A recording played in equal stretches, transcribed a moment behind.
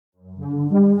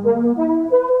It's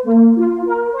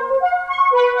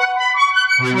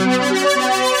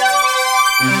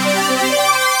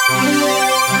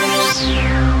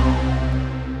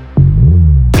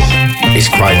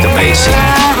quite amazing.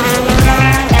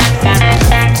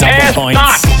 Double points.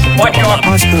 Not what your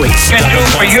can do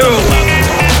for you.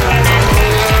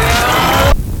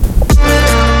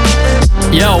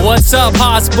 Yo, what's up,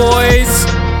 Haas boys?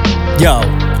 Yo.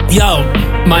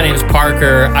 My name's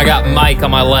Parker. I got Mike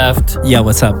on my left. Yo,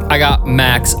 what's up? I got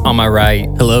Max on my right.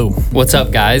 Hello. What's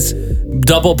up, guys?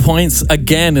 Double points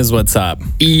again is what's up.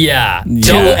 Yeah.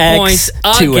 Double 2x, points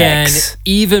again. 2x.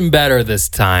 Even better this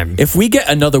time. If we get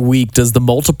another week, does the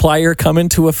multiplier come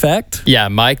into effect? Yeah,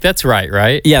 Mike, that's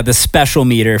right? Yeah, the special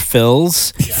meter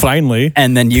fills, Finally.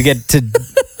 and then you get to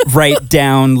right,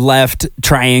 down, left,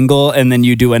 triangle, and then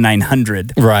you do a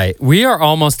 900. Right. We are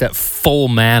almost at full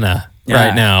mana Yeah.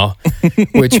 right now,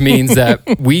 which means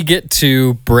that we get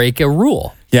to break a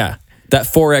rule. Yeah. That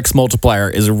 4x multiplier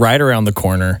is right around the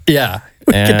corner. Yeah.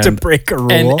 Get to break a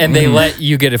rule. And they let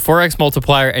you get a 4x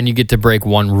multiplier and you get to break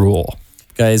one rule.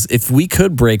 Guys, if we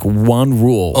could break one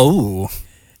rule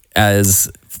as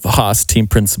Haas team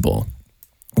principal,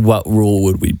 what rule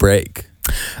would we break?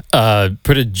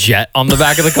 Put a jet on the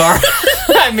back of the car.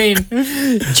 I mean,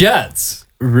 jets.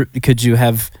 Could you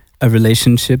have a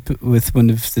relationship with one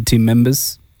of the team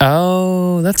members?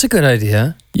 Oh, that's a good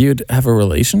idea. You'd have a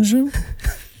relationship?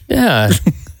 Yeah.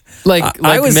 Like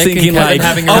I was Mick thinking and Kevin like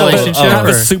having a relationship. have a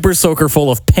or- super soaker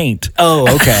full of paint.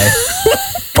 Oh, okay.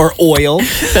 Or oil.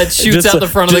 that shoots out the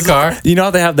front of the car. You know how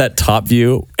they have that top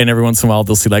view, and every once in a while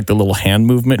they'll see like the little hand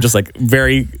movement, just like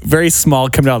very, very small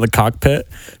coming out of the cockpit.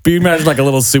 But you imagine like a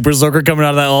little super soaker coming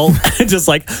out of that hole, just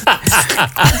like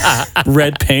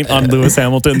red paint on Lewis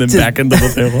Hamilton, then back into the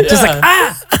table. Just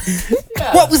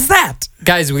like, what was that?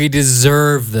 Guys, we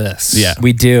deserve this. Yeah.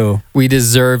 We do. We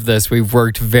deserve this. We've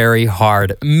worked very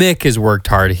hard. Mick has worked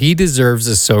hard. He deserves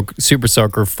a super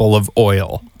soaker full of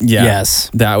oil Yeah. Yes.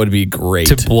 That would be great.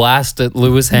 to blast at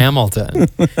Lewis Hamilton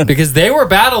because they were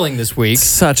battling this week.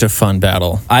 Such a fun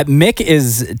battle. Mick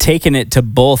is taking it to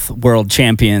both world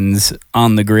champions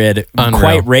on the grid Unreal.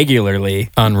 quite regularly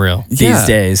Unreal. these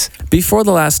days. Before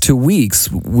the last 2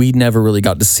 weeks, we never really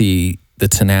got to see the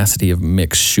tenacity of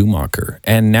Mick Schumacher.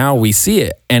 And now we see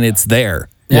it, and it's there.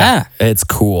 Yeah. It's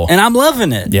cool. And I'm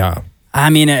loving it. Yeah.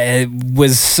 I mean, it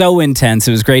was so intense.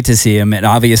 It was great to see him. And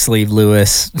obviously,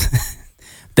 Lewis,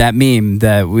 that meme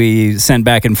that we sent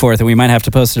back and forth, and we might have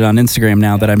to post it on Instagram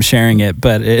now that I'm sharing it.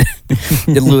 But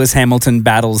Lewis Hamilton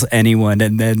battles anyone,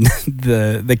 and then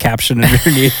the caption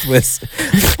underneath was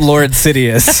Lord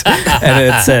Sidious,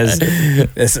 and it says,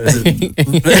 "This is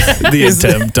The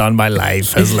attempt on my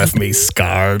life has left me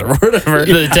scarred," or whatever.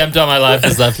 The attempt on my life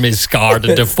has left me scarred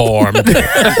and deformed.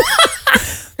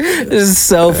 This is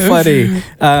so funny.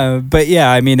 But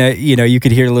yeah, I mean, you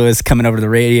could hear Lewis coming over to the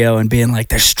radio and being like,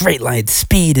 their straight line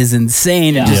speed is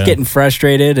insane, and just Yeah. getting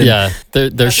frustrated. And Yeah,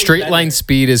 their straight line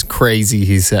speed is crazy,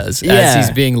 he says, Yeah. as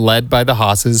he's being led by the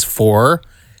Haas's for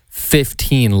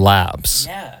 15 laps.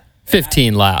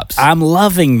 15 laps. I'm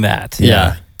loving that.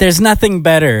 Yeah. There's nothing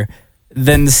better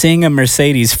than seeing a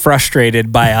Mercedes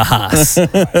frustrated by a Haas.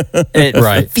 It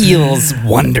Right. feels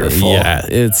wonderful. Yeah,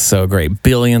 it's so great.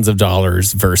 Billions of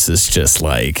dollars versus just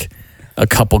like a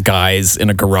couple guys in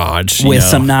a garage. With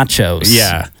some nachos.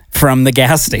 Yeah. From the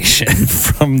gas station.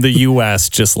 From the US,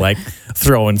 just like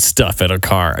throwing stuff at a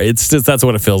car. It's just, that's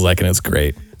what it feels like, and it's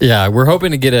great. Yeah, we're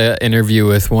hoping to get an interview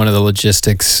with one of the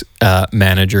logistics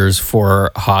managers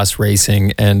for Haas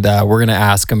Racing, and we're going to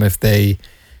ask them if they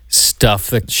stuff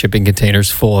the shipping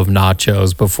containers full of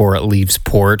nachos before it leaves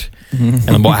port.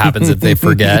 And what happens if they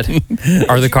forget?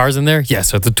 Are the cars in there?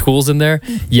 Yes. Are the tools in there?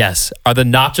 Yes. Are the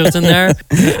nachos in there?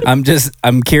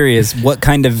 I'm curious, what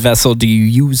kind of vessel do you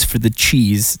use for the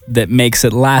cheese that makes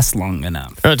it last long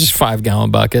enough? Just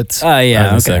 5-gallon buckets. Oh,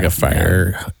 yeah. It's Okay. like a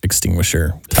fire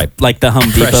extinguisher type. Like the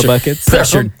Home Depot buckets?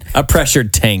 A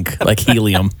pressured tank, like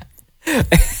helium.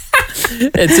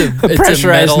 It's a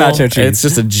pressurized metal, nacho cheese. It's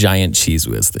just a giant cheese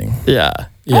whiz thing. Yeah.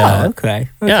 Yeah. Oh, okay.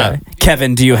 Yeah.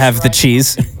 Kevin, do you have the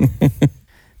cheese?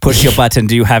 Push your button.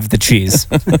 Do you have the cheese?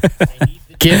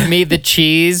 Give me the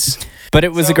cheese. But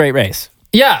it was a great race.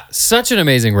 Yeah, such an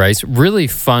amazing race. Really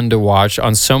fun to watch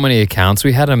on so many accounts.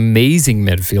 We had amazing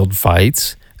midfield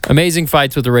fights, amazing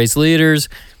fights with the race leaders.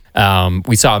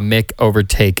 We saw Mick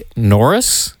overtake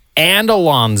Norris and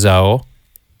Alonso,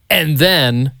 and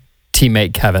then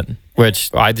teammate Kevin, which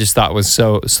I just thought was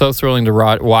so thrilling to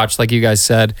watch. Like you guys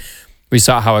said, we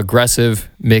saw how aggressive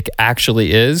Mick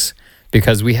actually is,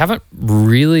 because we haven't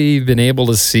really been able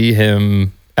to see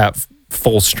him at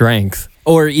full strength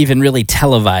or even really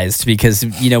televised, because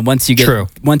once you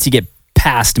get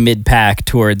past mid-pack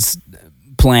towards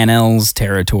Plan L's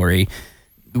territory,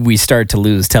 we start to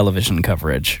lose television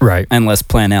coverage, right? Unless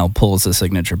Plan L pulls a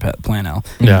signature Plan L.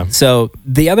 Yeah. So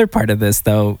the other part of this,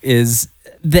 though, is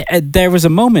there was a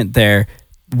moment there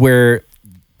where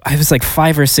I was like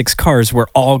 5 or 6 cars were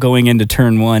all going into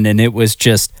turn 1, and it was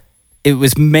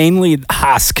mainly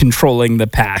Haas controlling the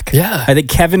pack. Yeah. I think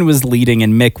Kevin was leading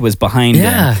and Mick was behind him.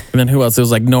 And then who else? It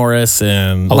was like Norris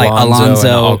and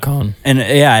Alonso and Ocon. And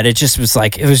it just was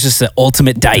like, it was just the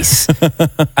ultimate dice.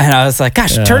 And I was like,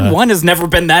 gosh, turn 1 has never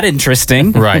been that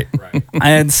interesting. Right.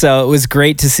 And so it was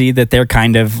great to see that they're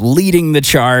kind of leading the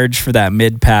charge for that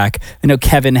mid-pack. I know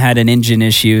Kevin had an engine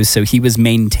issue, so he was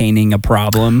maintaining a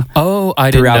problem I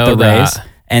didn't throughout know the that. race.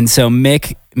 And so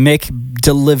Mick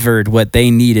delivered what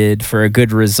they needed for a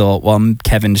good result while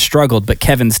Kevin struggled, but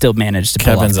Kevin still managed to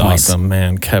pull Kevin's off points. awesome,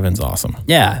 man. Kevin's awesome.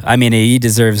 Yeah, I mean, he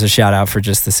deserves a shout out for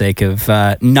just the sake of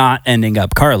not ending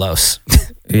up Carlos.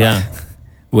 Yeah.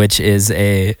 Which is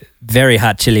a very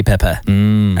hot chili pepper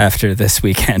after this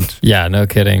weekend. Yeah, no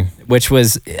kidding. Which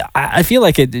was, I feel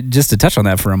like just to touch on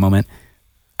that for a moment,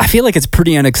 I feel like it's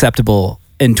pretty unacceptable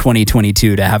in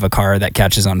 2022 to have a car that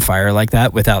catches on fire like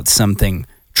that without something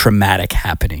traumatic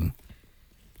happening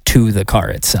to the car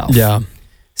itself. Yeah.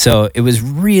 So it was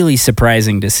really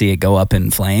surprising to see it go up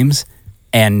in flames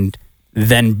and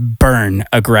then burn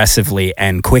aggressively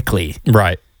and quickly.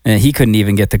 Right. And he couldn't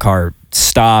even get the car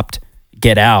stopped,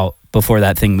 get out before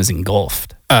that thing was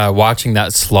engulfed. Watching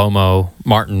that slow-mo,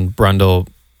 Martin Brundle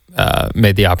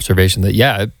made the observation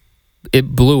that,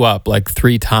 it blew up like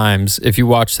 3 times. If you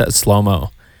watch that slow-mo,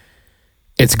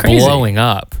 it's crazy. blowing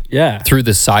up through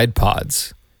the side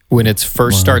pods. When it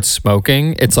first starts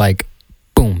smoking, it's like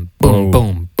boom, boom,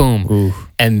 boom, boom. Ooh.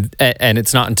 And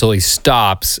it's not until he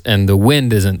stops and the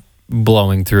wind isn't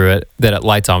blowing through it that it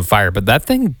lights on fire. But that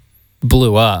thing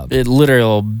blew up. It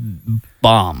literal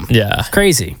bomb. Yeah. It's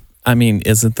crazy. I mean,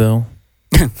 is it though?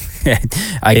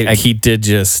 He did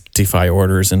just defy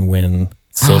orders and win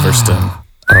Silverstone.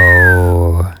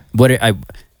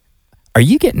 Are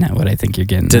you getting at what I think you're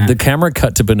getting Did at? the camera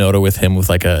cut to Bonotto with him with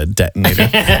like a detonator?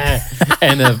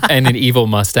 and an evil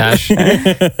mustache.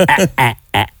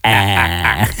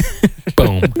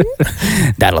 Boom.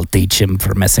 That'll teach him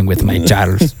for messing with my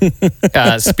Charles.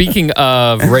 Speaking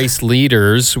of race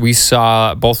leaders, we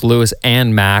saw both Lewis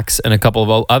and Max and a couple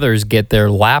of others get their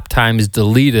lap times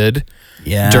deleted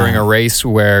during a race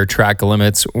where track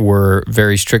limits were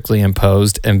very strictly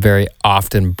imposed and very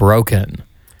often broken.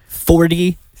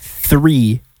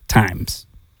 43 times.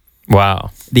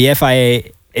 Wow. The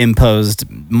FIA imposed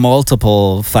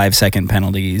multiple 5-second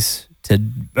penalties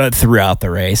throughout the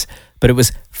race, but it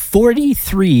was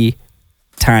 43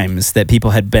 times that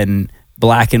people had been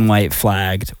black and white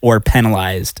flagged or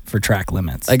penalized for track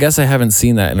limits. I guess I haven't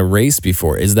seen that in a race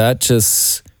before. Is that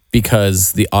just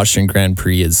because the Austrian Grand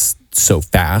Prix is so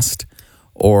fast,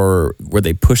 or were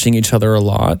they pushing each other a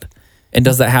lot? And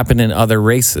does that happen in other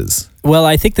races? Well,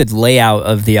 I think the layout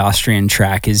of the Austrian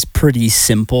track is pretty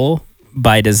simple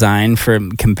by design for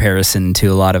comparison to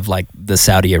a lot of like the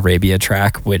Saudi Arabia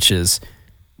track, which is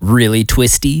really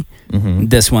twisty. Mm-hmm.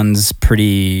 This one's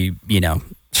pretty,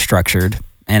 structured,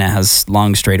 and it has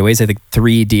long straightaways. I think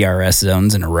 3 DRS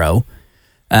zones in a row.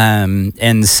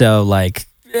 And so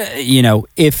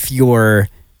if you're,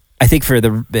 I think for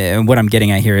what I'm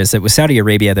getting at here is that with Saudi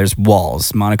Arabia, there's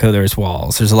walls. Monaco, there's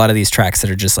walls. There's a lot of these tracks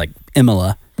that are just like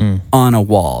Imola on a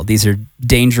wall. These are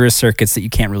dangerous circuits that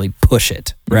you can't really push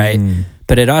it, right?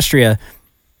 But at Austria,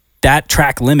 that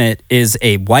track limit is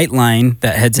a white line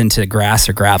that heads into grass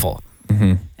or gravel.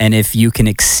 Mm-hmm. And if you can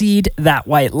exceed that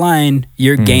white line,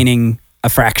 you're gaining a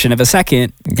fraction of a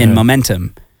second in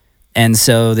momentum. And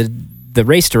so the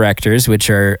race directors, which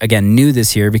are, again, new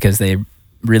this year because they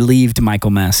relieved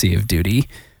Michael Massey of duty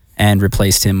and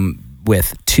replaced him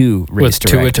with 2 race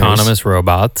directors. 2 autonomous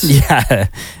robots. Yeah.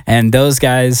 And those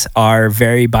guys are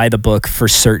very by the book for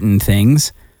certain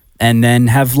things and then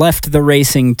have left the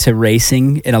racing to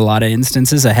racing in a lot of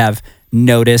instances. I have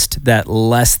noticed that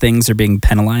less things are being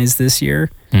penalized this year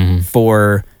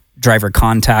for driver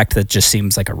contact that just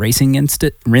seems like a racing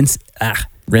incident.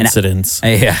 An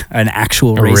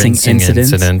actual racing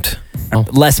incident.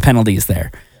 Less penalties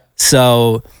there.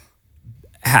 So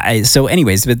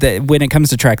anyways, but when it comes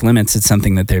to track limits, it's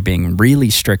something that they're being really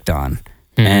strict on,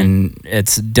 and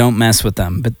it's don't mess with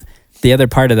them. But the other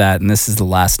part of that, and this is the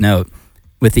last note,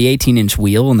 with the 18-inch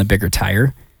wheel and the bigger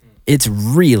tire, it's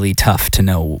really tough to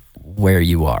know where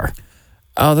you are.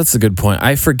 Oh, that's a good point.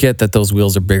 I forget that those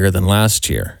wheels are bigger than last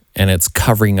year, and it's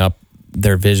covering up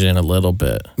their vision a little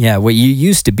bit. Yeah, what you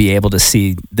used to be able to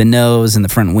see the nose and the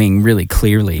front wing really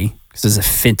clearly because it's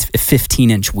a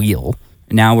 15-inch wheel.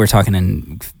 Now we're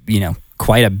talking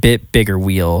quite a bit bigger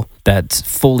wheel that's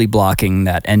fully blocking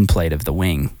that end plate of the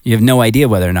wing. You have no idea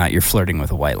whether or not you're flirting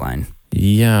with a white line.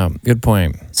 Yeah, good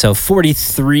point. So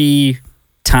 43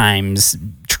 times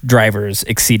drivers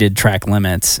exceeded track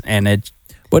limits, and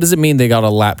what does it mean they got a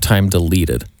lap time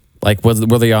deleted? Like, were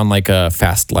they on like a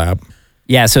fast lap?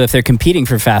 Yeah, so if they're competing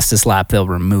for fastest lap, they'll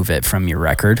remove it from your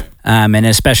record. And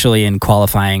especially in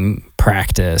qualifying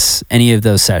practice, any of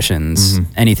those sessions,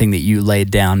 anything that you laid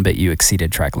down but you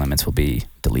exceeded track limits will be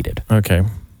deleted. Okay.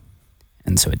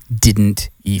 And so it didn't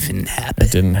even happen.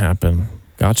 It didn't happen.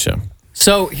 Gotcha.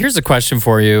 So here's a question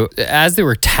for you. As they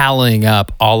were tallying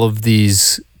up all of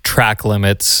these track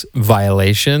limits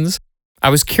violations, I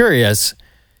was curious.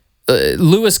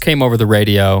 Lewis came over the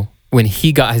radio when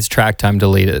he got his track time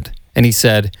deleted. And he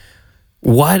said,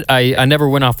 what? I never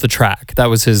went off the track. That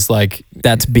was his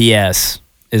That's BS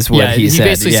is what he said. He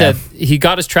basically said he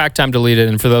got his track time deleted.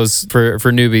 And for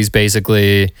newbies,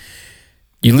 basically,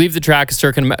 you leave the track a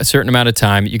certain amount of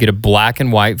time. You get a black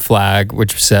and white flag,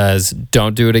 which says,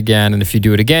 don't do it again. And if you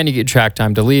do it again, you get track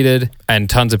time deleted. And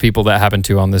tons of people that happened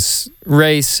to on this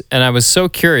race. And I was so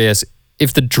curious,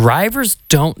 if the drivers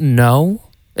don't know,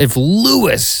 if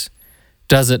Lewis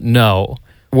doesn't know,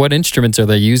 what instruments are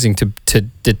they using to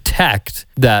detect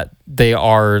that they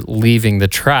are leaving the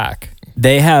track?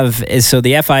 They have, so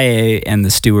the FIA and the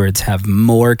stewards have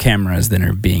more cameras than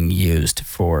are being used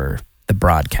for the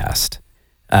broadcast.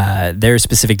 Their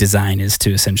specific design is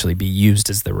to essentially be used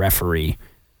as the referee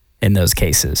in those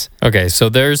cases. Okay, so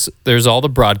there's all the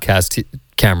broadcast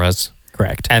cameras.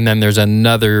 Correct. And then there's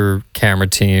another camera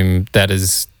team that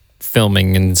is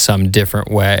filming in some different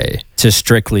way to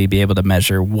strictly be able to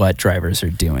measure what drivers are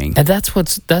doing. And that's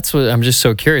what I'm just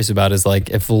so curious about is like,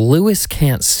 if Lewis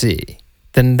can't see,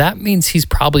 then that means he's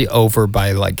probably over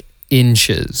by like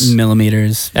inches,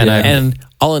 millimeters. And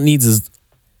all it needs is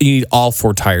you need all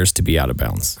 4 tires to be out of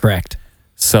bounds. Correct.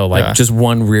 So just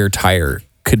one rear tire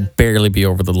could barely be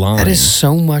over the line. That is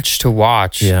so much to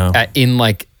watch in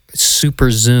like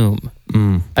super zoom.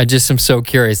 I just am so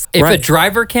curious. If a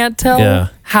driver can't tell,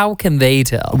 how can they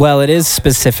tell? Well, it is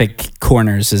specific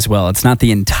corners as well. It's not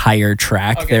the entire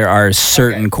track. Okay. There are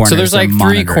certain corners. So there's like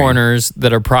 3 corners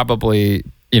that are probably,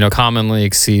 commonly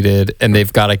exceeded, and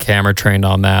they've got a camera trained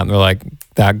on that, and they're like,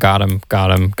 that got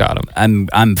him.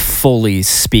 I'm fully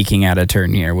speaking out of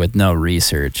turn here with no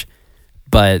research,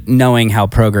 but knowing how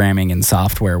programming and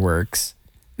software works,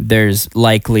 there's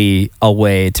likely a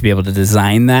way to be able to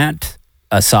design that,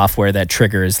 a software that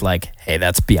triggers like, hey,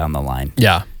 that's beyond the line.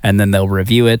 Yeah. And then they'll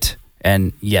review it.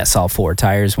 And yes, all 4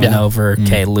 tires went over.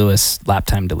 Okay, Lewis, lap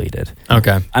time deleted.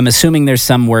 Okay. I'm assuming there's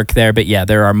some work there, but yeah,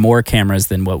 there are more cameras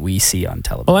than what we see on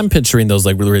television. Well, I'm picturing those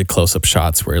like really, really close-up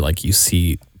shots where like you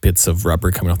see bits of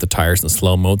rubber coming off the tires in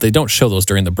slow-mo. They don't show those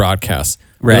during the broadcast.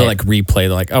 Right. They'll like replay. They're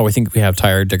like, oh, I think we have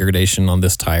tire degradation on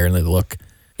this tire. And they look.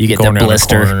 You get the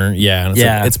blister. Yeah.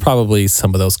 And it's probably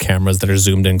some of those cameras that are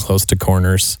zoomed in close to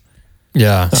corners.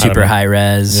 Yeah. Super high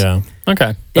res. Yeah.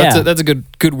 Okay. That's a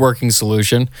good working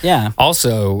solution. Yeah.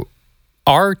 Also,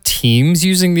 are teams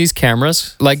using these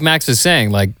cameras? Like Max is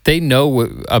saying, like they know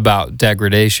about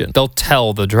degradation. They'll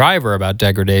tell the driver about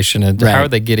degradation. And how are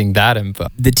they getting that info?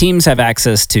 The teams have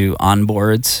access to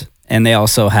onboards, and they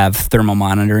also have thermal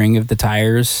monitoring of the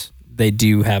tires. They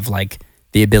do have like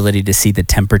the ability to see the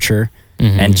temperature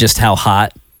and just how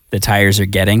hot the tires are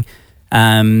getting.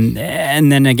 And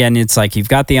then again, it's like you've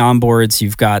got the onboards,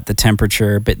 you've got the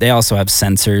temperature, but they also have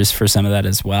sensors for some of that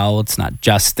as well. It's not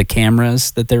just the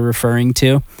cameras that they're referring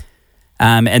to.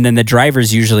 And then the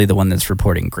driver's usually the one that's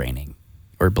reporting graining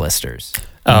or blisters.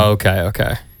 Oh,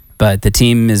 okay. But the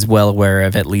team is well aware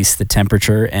of at least the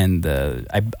temperature and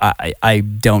I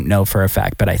don't know for a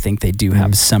fact, but I think they do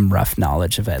have some rough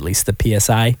knowledge of at least the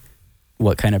PSI,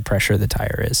 what kind of pressure the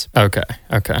tire is. Okay.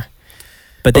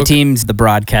 But the teams, the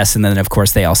broadcast, and then of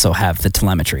course they also have the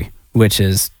telemetry, which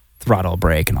is throttle,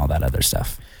 brake, and all that other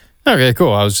stuff. Okay,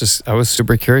 cool. I was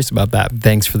super curious about that.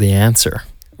 Thanks for the answer.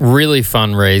 Really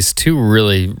fun race. 2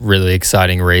 really, really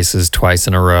exciting races twice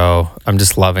in a row. I'm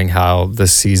just loving how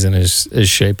this season is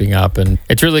shaping up, and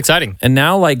it's really exciting. And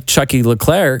now like Chucky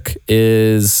Leclerc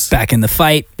is back in the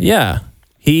fight. Yeah.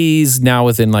 He's now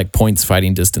within like points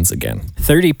fighting distance again.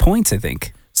 30 points, I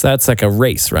think. So that's like a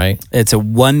race, right? It's a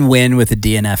 1 win with a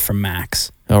DNF from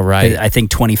Max. All right. I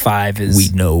think 25 is... We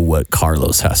know what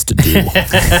Carlos has to do.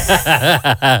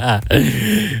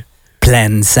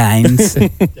 Plan signs.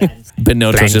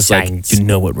 Binotto's just like, you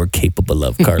know what we're capable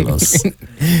of, Carlos.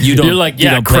 You don't. You're like, you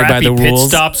don't play by crappy the pit rules.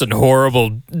 stops and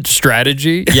horrible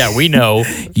strategy. Yeah, we know.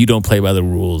 You don't play by the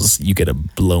rules. You get a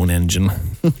blown engine.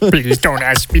 Please don't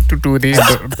ask me to do this.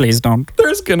 Please don't.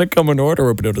 There's gonna come an order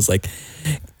where Binotto's like,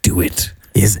 do it.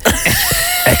 Is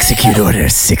execute order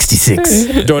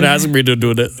 66. Don't ask me to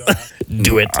do it.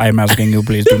 Do it. I'm asking you,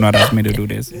 please do not ask me to do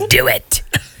this. Do it.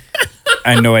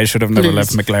 I know I should have never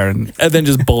left McLaren. And then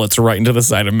just bullets right into the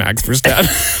side of Max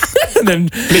Verstappen. and then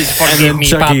Please forgive me,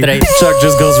 Chucky, Padre. Chuck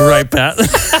just goes right past.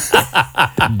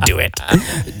 Do it.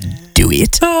 Do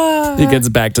it. He gets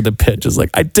back to the pit, just like,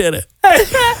 I did it. I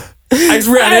just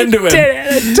ran into him.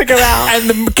 I took him out. And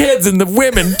the kids and the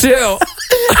women, too.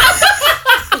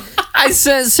 I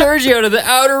sent Sergio to the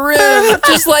outer rim,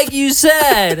 just like you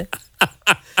said.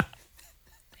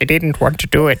 I didn't want to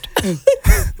do it.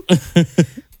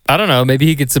 I don't know. Maybe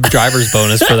he gets some driver's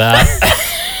bonus for that.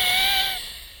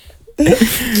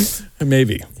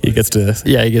 Maybe. He gets to,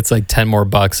 Yeah, he gets like 10 more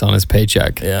bucks on his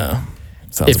paycheck. yeah.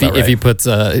 Sounds If he, about right.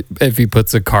 if he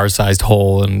puts a car-sized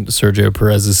hole in Sergio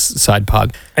Perez's side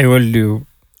pod. I will do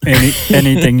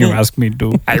anything you ask me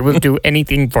to. I will do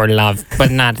anything for love,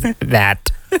 but not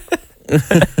that.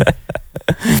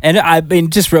 And I mean,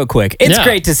 just real quick, it's Yeah.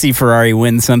 great to see Ferrari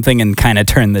win something and kind of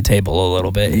turn the table a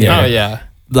little bit. here. Oh, yeah.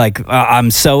 Like,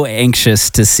 I'm so anxious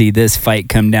to see this fight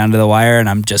come down to the wire, and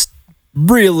I'm just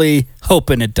really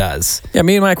hoping it does. Yeah,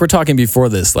 me and Mike were talking before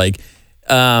this. Like,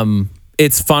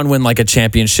 it's fun when like a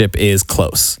championship is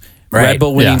close. Right. Red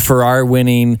Bull winning, Yeah. Ferrari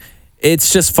winning.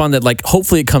 It's just fun that like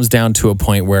hopefully it comes down to a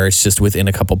point where it's just within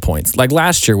a couple points. Like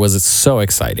last year was so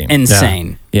exciting.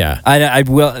 Insane. Yeah. I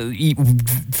will,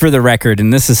 for the record,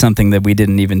 and this is something that we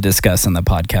didn't even discuss on the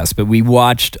podcast, but we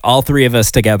watched, all three of us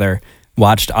together,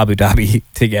 watched Abu Dhabi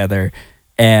together.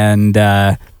 And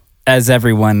as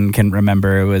everyone can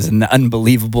remember, it was an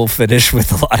unbelievable finish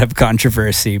with a lot of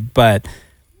controversy. But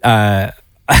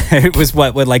it was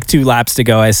with like 2 laps to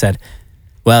go, I said,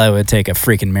 well, it would take a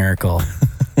freaking miracle.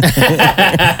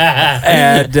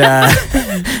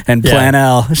 and Plan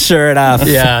L, sure enough,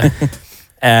 Yeah.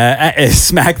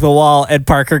 smack the wall, and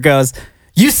Parker goes,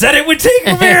 "You said it would take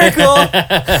a miracle."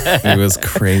 It was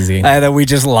crazy. And then we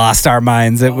just lost our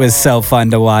minds. It was so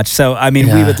fun to watch. So I mean,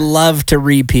 we Yeah. would love to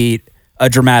repeat a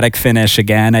dramatic finish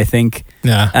again. I think.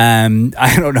 Yeah.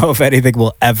 I don't know if anything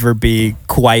will ever be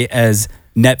quite as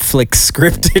Netflix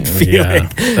scripted feeling.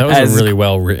 Yeah. That was as a really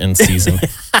well written season.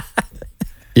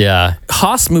 Yeah.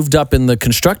 Haas moved up in the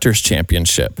Constructors'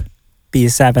 Championship.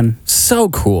 B7. So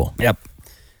cool. Yep.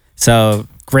 So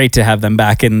great to have them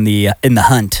back in the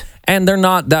hunt. And they're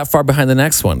not that far behind the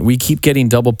next one. We keep getting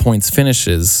double points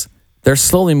finishes. They're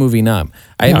slowly moving up.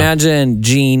 I imagine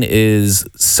Gene is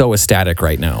so ecstatic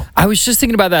right now. I was just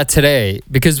thinking about that today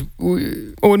because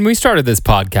when we started this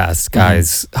podcast,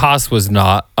 guys, Haas was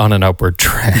not on an upward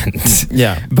trend.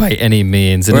 Yeah. By any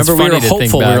means. And Remember, it's we funny were to think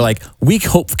hopeful. We back. were like,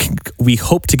 we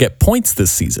hope to get points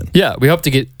this season. Yeah, we hope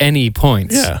to get any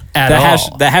points Yeah. at The,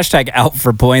 all. the hashtag out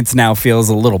for points now feels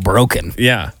a little broken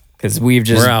Yeah. because we've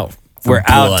just We're out. We're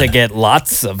for out blood. to get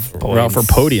lots of points. We're out for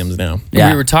podiums now. Yeah.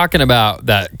 We were talking about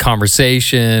that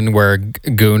conversation where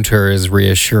Gunter is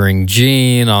reassuring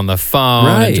Gene on the phone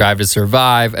Right. and Drive to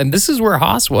Survive. And this is where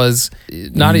Haas was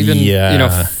not even,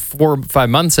 Yeah. 4 or 5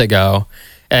 months ago.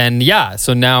 And yeah,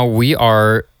 so now we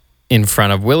are in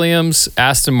front of Williams,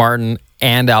 Aston Martin,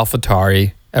 and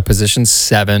AlphaTauri at position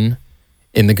 7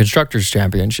 in the Constructors'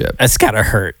 Championship. It's gotta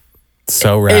hurt.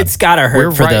 So rad. It's gotta hurt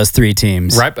We're for right- those 3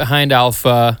 teams. Right behind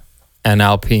Alpha and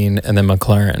Alpine and then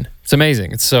McLaren. It's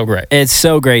amazing. It's so great. It's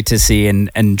so great to see,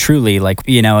 and truly, like,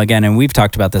 again, and we've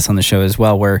talked about this on the show as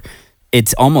well, where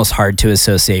it's almost hard to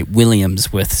associate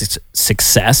Williams with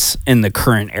success in the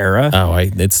current era.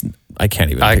 I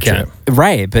can't even picture can't. it.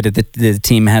 Right, but the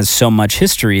team has so much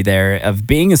history there of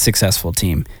being a successful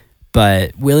team.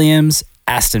 But Williams,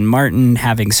 Aston Martin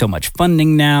having so much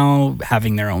funding now,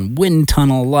 having their own wind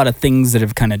tunnel, a lot of things that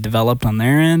have kind of developed on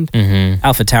their end. Mm-hmm.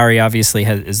 AlphaTauri obviously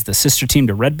is the sister team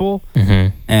to Red Bull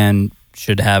and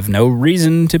should have no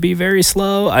reason to be very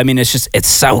slow. I mean, it's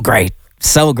so great.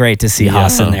 So great to see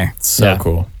Haas in there. So Yeah.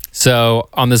 cool. So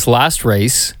on this last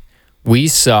race, we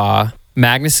saw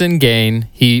Magnussen gain.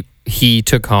 He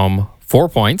took home 4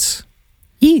 points.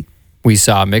 We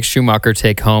saw Mick Schumacher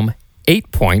take home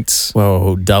 8 points.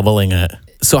 Whoa, doubling it.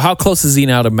 So how close is he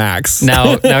now to Max?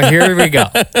 Now here we go.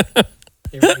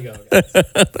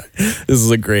 This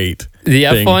is a great The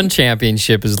thing. F1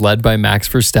 championship is led by Max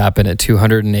Verstappen at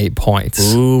 208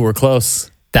 points. Ooh, we're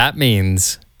close. That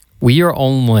means we are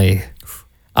only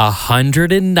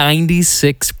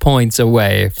 196 points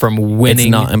away from winning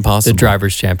not impossible. the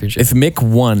Drivers' Championship. If Mick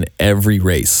won every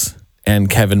race, and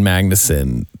Kevin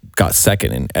Magnussen got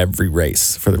second in every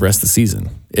race for the rest of the season.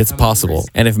 It's possible.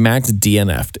 And if Max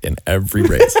DNF'd in every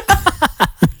race.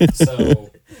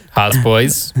 Haas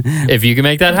boys, if you can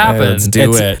make that happen, Let's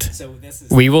do it.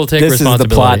 we will take This is responsibility.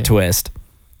 the plot twist.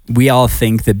 We all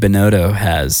think that Binotto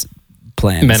has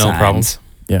planned Mental signs, problems.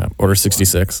 Yeah, Order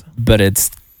 66. but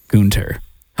it's Gunter.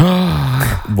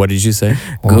 What did you say?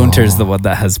 Gunter's the one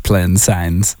that has planned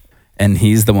signs, and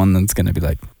he's the one that's going to be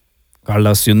like,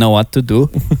 Carlos, you know what to do.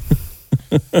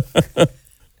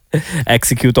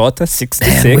 Execute Order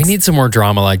 66. Man, we need some more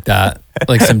drama like that,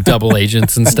 like some double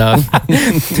agents and stuff.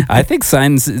 I think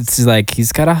signs. It's like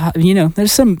he's got a.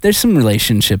 There's some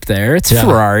relationship there. It's Yeah.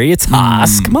 Ferrari. It's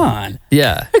Haas. Come on,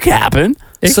 Yeah. it can happen.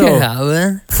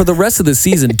 For the rest of the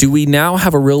season, do we now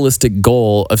have a realistic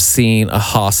goal of seeing a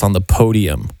Haas on the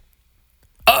podium?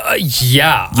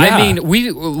 Yeah. I Yeah.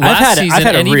 mean, last had season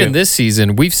a and real- even this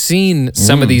season, we've seen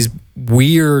some of these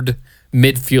weird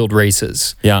midfield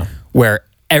races Yeah. where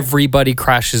everybody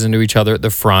crashes into each other at the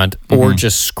front or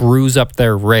just screws up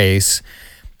their race,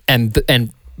 and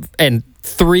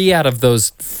 3 out of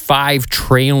those 5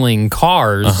 trailing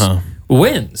cars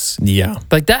wins. Yeah.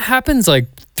 Like that happens like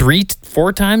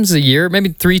 3-4 times a year, maybe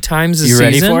 3 times a You season.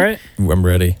 ready for it? I'm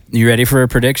ready. You ready for a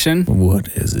prediction? What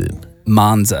is it?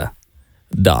 Monza.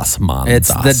 Das Mann. It's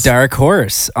the dark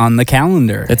horse on the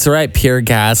calendar. It's all right. Pierre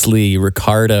Gasly,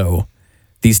 Ricardo,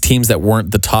 these teams that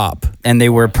weren't the top. And they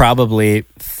were probably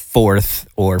 4th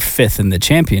or 5th in the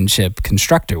championship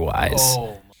constructor wise.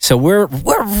 So we're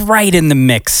right in the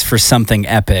mix for something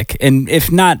epic. And if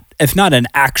not an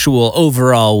actual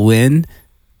overall win,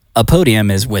 a podium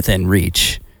is within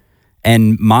reach.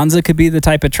 And Monza could be the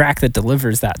type of track that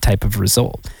delivers that type of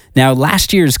result. Now,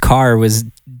 last year's car was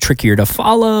trickier to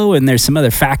follow, and there's some other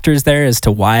factors there as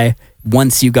to why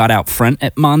once you got out front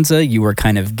at Monza, you were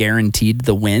kind of guaranteed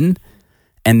the win.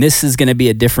 And this is going to be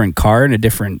a different car and a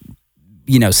different,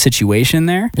 situation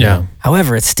there. Yeah.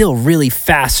 However, it's still really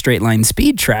fast straight line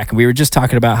speed track. We were just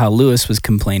talking about how Lewis was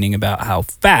complaining about how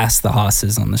fast the Haas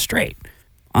is on the straight.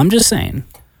 I'm just saying.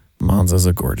 Monza's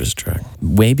a gorgeous track.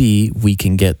 Maybe we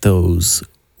can get those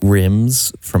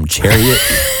rims from Chariot.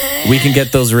 We can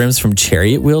get those rims from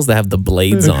Chariot wheels that have the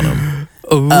blades on them.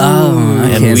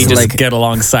 And we just get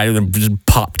alongside of them, just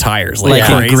pop tires like in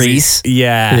crazy. Greece.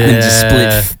 Yeah. And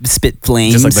just spit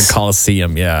flames. Just like the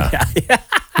Coliseum, yeah.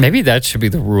 Maybe that should be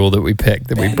the rule that we pick,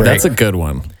 that we break. That's a good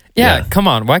one. yeah, come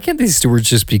on. Why can't these stewards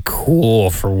just be cool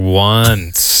for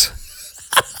once?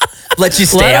 Let you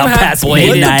stay Let 'em out have past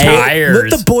bladed midnight.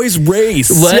 tires. Let the boys race.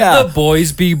 Let the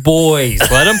boys be boys.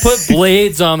 Let them put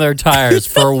blades on their tires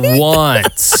for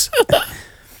once.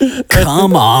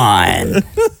 Come on.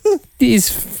 These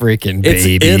freaking It's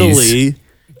babies. Italy.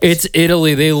 It's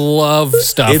Italy. They love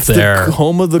stuff It's there. the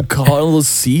home of the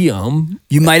Coliseum.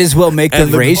 You might as well make the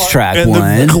racetrack and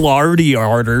one. the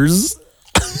gladiators.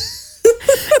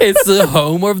 It's the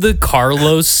home of the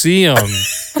Carlosseum.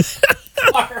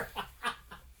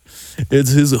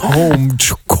 It's his home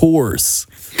course.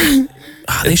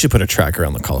 They should put a track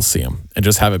around the Coliseum and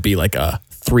just have it be like a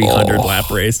 300 lap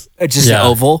race. Just Yeah. an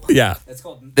oval. Yeah.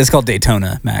 It's called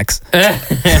Daytona, Max.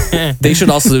 They should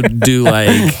also do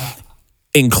like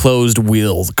enclosed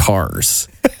wheels cars.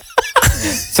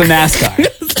 So NASCAR.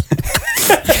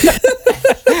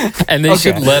 And they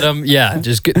should let them,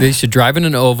 they should drive in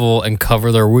an oval and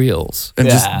cover their wheels. And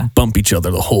Yeah. just bump each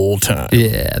other the whole time.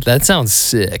 Yeah, that sounds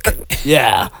sick.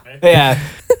 Yeah. Yeah.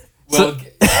 Well,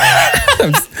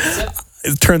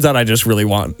 It turns out I just really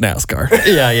want NASCAR.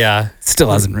 yeah.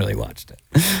 Still hasn't really watched it.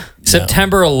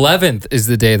 September 11th is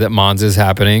the day that Monza is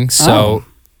happening. So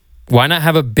why not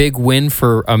have a big win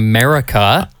for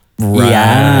America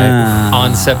Yeah.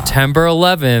 on September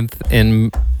 11th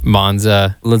in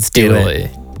Monza, Let's do Italy?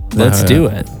 it. Let's do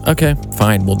it. Okay,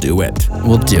 fine, we'll do it.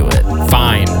 We'll do it.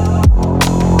 Fine.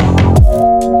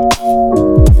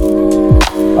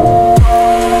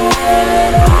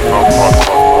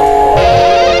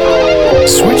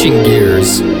 Switching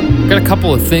gears, got a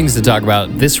couple of things to talk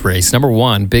about this race. Number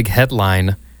one, big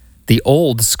headline: the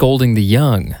old scolding the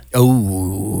young.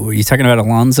 Oh, are you talking about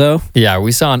Alonso? Yeah,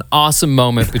 we saw an awesome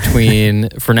moment between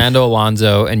Fernando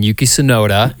Alonso and Yuki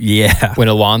Tsunoda Yeah. when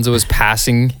Alonso was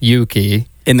passing Yuki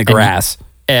In the grass.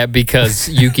 because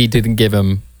Yuki didn't give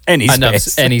him Any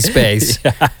space. space.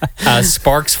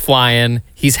 Sparks flying.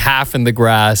 He's half in the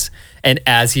grass, and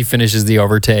as he finishes the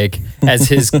overtake, as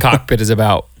his cockpit is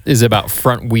about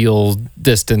front wheel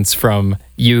distance from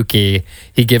Yuki,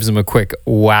 he gives him a quick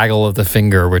waggle of the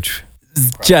finger, which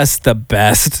Just the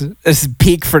best. This is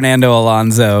peak Fernando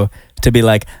Alonso to be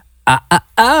like,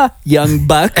 young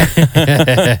buck.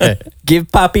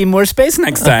 Give Poppy more space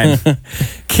next time.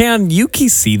 Can Yuki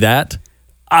see that?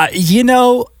 You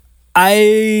know,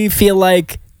 I feel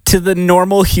like to the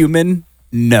normal human,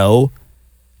 no.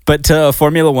 But to a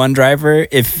Formula One driver,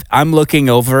 if I'm looking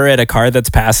over at a car that's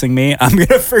passing me, I'm going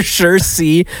to for sure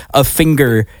see a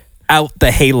finger out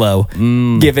the halo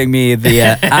giving me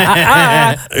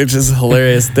the Which is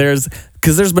hilarious.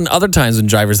 Because there's been other times when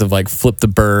drivers have like flipped the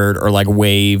bird or like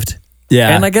waved.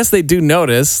 Yeah. And I guess they do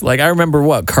notice. Like I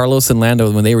remember Carlos and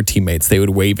Lando, when they were teammates, they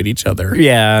would wave at each other.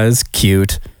 Yeah, it's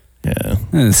cute. Yeah.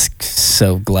 I'm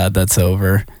so glad that's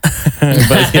over.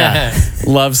 But yeah,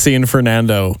 love seeing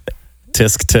Fernando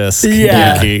tisk.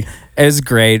 Yeah. Yuki. It was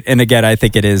great. And again, I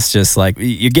think it is just like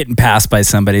you're getting passed by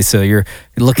somebody. So you're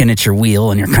looking at your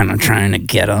wheel and you're kind of trying to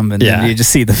get them. And then you just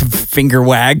see the finger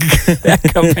wag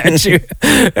come at you.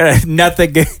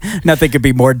 Nothing could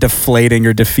be more deflating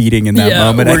or defeating in that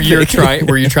moment. Where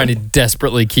you're trying to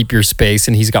desperately keep your space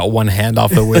and he's got one hand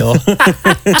off the wheel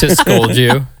to scold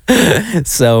you.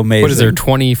 So amazing. What is there,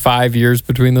 25 years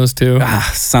between those two?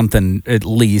 Something at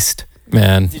least.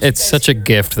 Man, it's such a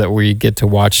gift that we get to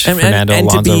watch Fernando and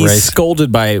Alonso to be race. scolded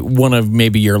by one of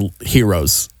maybe your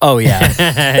heroes. Oh,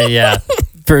 yeah. Yeah.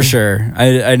 For sure.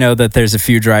 I know that there's a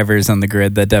few drivers on the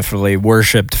grid that definitely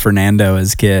worshipped Fernando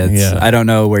as kids. Yeah. I don't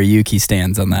know where Yuki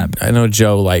stands on that. I know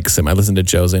Joe likes him. I listened to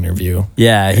Joe's interview.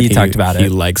 Yeah, he talked about it. He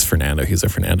likes Fernando. He's a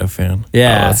Fernando fan.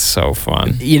 Yeah. Oh, that's so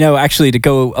fun. You know, actually, to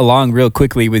go along real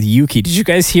quickly with Yuki, did you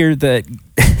guys hear that?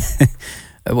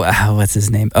 What's his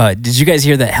name? Did you guys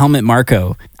hear that Helmut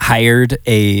Marko hired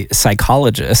a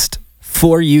psychologist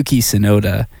for Yuki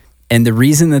Tsunoda? And the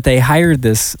reason that they hired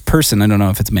this person, I don't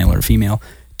know if it's male or female,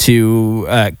 to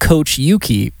coach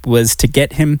Yuki was to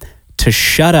get him to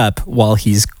shut up while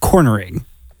he's cornering.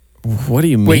 What do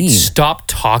you mean? Wait, stop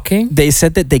talking? They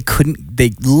said that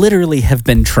they literally have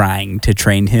been trying to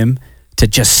train him to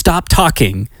just stop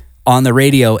talking on the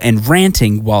radio and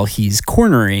ranting while he's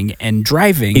cornering and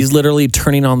driving. He's literally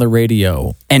turning on the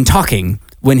radio and talking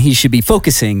when he should be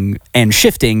focusing and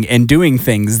shifting and doing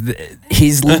things.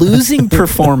 He's losing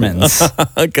performance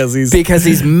because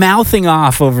he's mouthing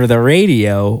off over the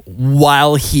radio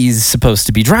while he's supposed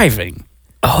to be driving.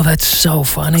 Oh, that's so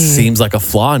funny. Seems like a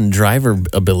flaw in driver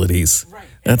abilities. Right.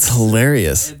 That's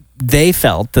hilarious. They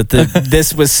felt that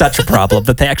this was such a problem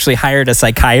that they actually hired a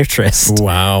psychiatrist.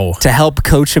 Wow. To help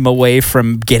coach him away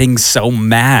from getting so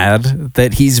mad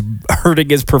that he's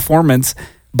hurting his performance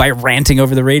by ranting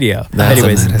over the radio.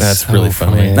 That's really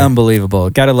funny. Unbelievable.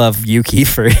 Gotta love Yuki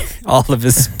for all of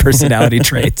his personality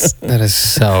traits. That is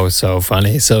so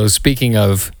funny. So speaking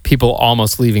of people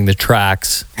almost leaving the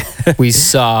tracks, we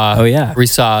saw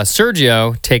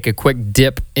Sergio take a quick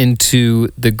dip into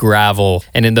the gravel,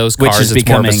 and in those cars it's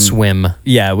more of a swim.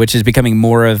 Yeah, which is becoming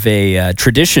more of a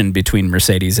tradition between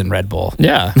Mercedes and Red Bull.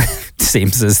 Yeah.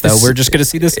 Seems as though we're just going to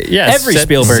see this every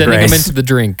Spielberg sending race. Him into the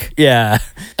drink. Yeah.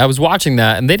 I was watching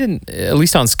that, and they didn't, at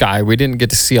least on Sky, we didn't get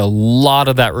to see a lot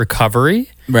of that recovery.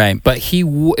 Right. But it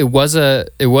was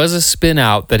a spin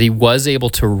out that he was able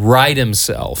to right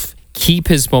himself, keep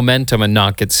his momentum, and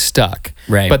not get stuck.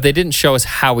 Right. But they didn't show us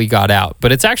how he got out.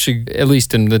 But it's actually, at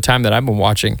least in the time that I've been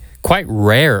watching, quite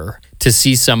rare to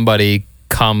see somebody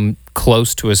come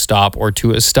close to a stop or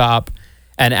to a stop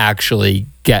and actually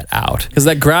get out. Because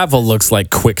that gravel looks like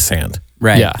quicksand.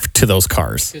 Right. Yeah. To those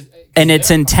cars. And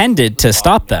it's intended to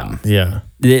stop them. Yeah.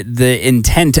 The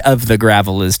intent of the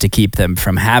gravel is to keep them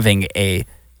from having a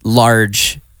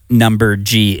large number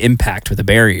G impact with a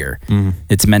barrier.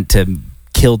 It's meant to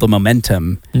kill the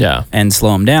momentum and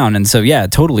slow them down. And so,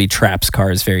 it totally traps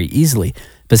cars very easily.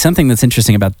 But something that's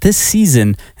interesting about this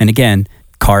season, and again,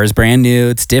 car is brand new,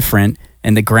 it's different,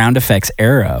 and the ground effects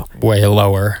aero way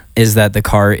lower, is that the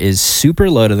car is super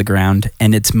low to the ground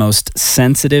and its most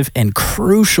sensitive and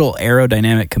crucial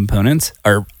aerodynamic components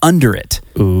are under it.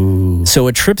 Ooh. So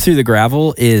a trip through the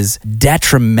gravel is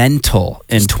detrimental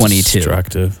in 22.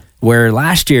 Destructive. Where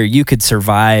last year you could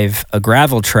survive a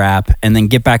gravel trap and then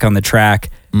get back on the track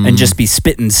and just be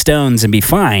spitting stones and be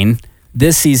fine.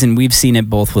 This season, we've seen it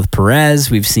both with Perez,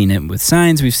 we've seen it with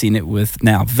Sainz, we've seen it with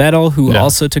now Vettel, who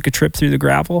also took a trip through the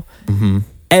gravel.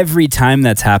 Every time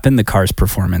that's happened, the car's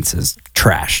performance is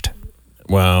trashed.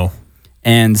 Wow.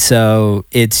 And so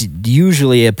it's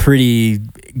usually a pretty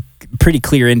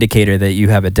clear indicator that you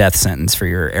have a death sentence for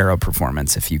your aero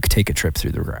performance if you take a trip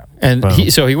through the gravel. And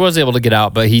he was able to get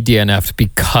out, but he DNF'd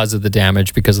because of the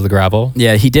damage, because of the gravel.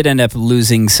 Yeah, he did end up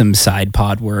losing some side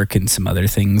pod work and some other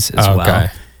things as well.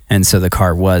 And so the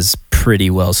car was pretty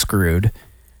well screwed.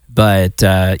 But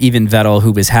even Vettel,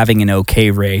 who was having an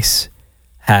okay race,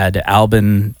 had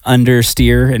Albon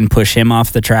understeer and push him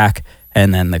off the track,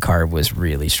 and then the car was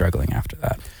really struggling after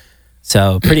that.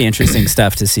 So pretty interesting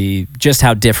stuff to see just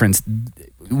how different.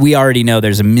 We already know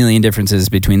there's a million differences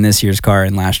between this year's car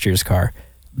and last year's car,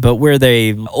 but where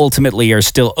they ultimately are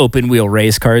still open wheel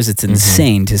race cars, it's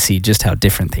insane to see just how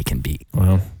different they can be.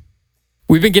 Wow.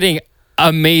 We've been getting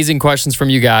amazing questions from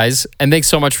you guys, and thanks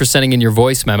so much for sending in your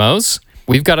voice memos.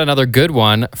 We've got another good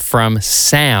one from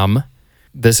Sam.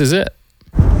 This is it.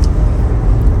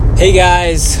 Hey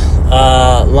guys,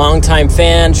 long-time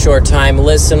fan, short-time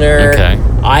listener. Okay.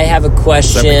 I have a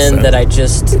question that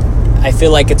I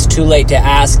feel like it's too late to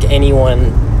ask anyone,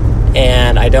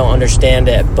 and I don't understand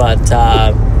it. But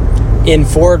in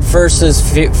Ford versus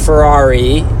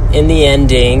Ferrari, in the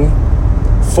ending,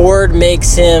 Ford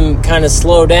makes him kind of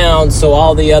slow down so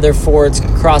all the other Fords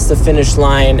can cross the finish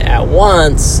line at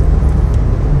once.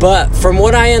 But from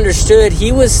what I understood,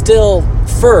 he was still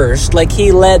first, like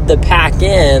he led the pack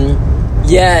in,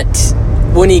 yet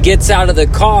when he gets out of the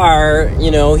car,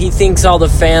 he thinks all the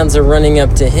fans are running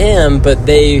up to him, but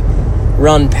they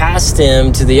run past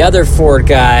him to the other Ford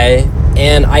guy,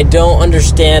 and I don't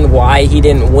understand why he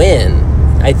didn't win.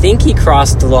 I think he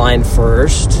crossed the line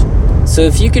first. So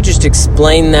if you could just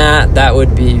explain that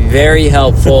would be very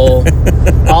helpful.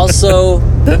 Also,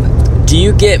 do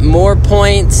you get more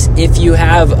points if you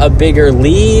have a bigger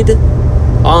lead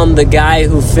on the guy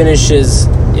who finishes,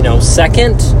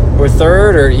 second or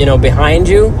third or, behind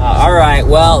you? All right.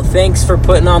 Well, thanks for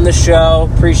putting on the show.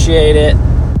 Appreciate it.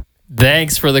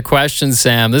 Thanks for the question,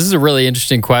 Sam. This is a really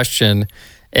interesting question,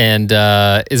 and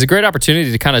is a great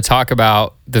opportunity to kind of talk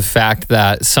about the fact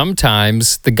that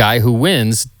sometimes the guy who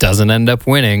wins doesn't end up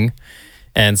winning,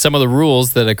 and some of the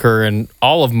rules that occur in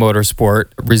all of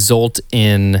motorsport result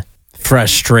in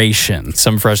Frustration.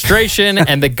 some frustration,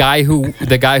 and the guy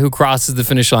who crosses the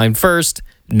finish line first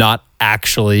not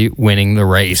actually winning the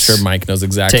race. Sure, Mike knows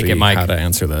exactly Take it, Mike. how to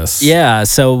answer this. Yeah,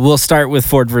 so we'll start with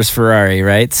Ford versus Ferrari,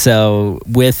 right? So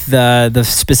with the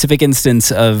specific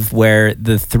instance of where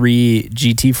the 3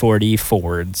 GT40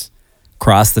 Fords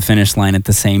crossed the finish line at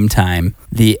the same time,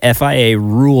 the FIA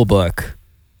rulebook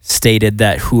stated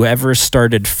that whoever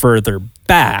started further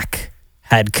back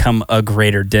had come a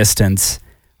greater distance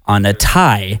on a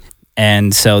tie,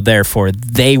 and so therefore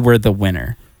they were the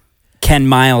winner. Ken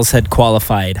Miles had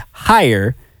qualified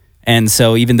higher, and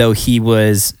so even though he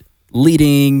was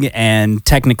leading and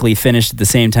technically finished at the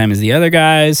same time as the other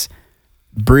guys,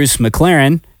 Bruce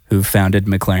McLaren, who founded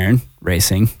McLaren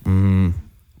Racing,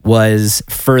 was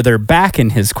further back in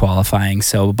his qualifying,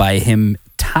 so by him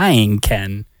tying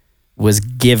Ken, was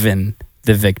given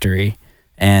the victory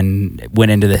and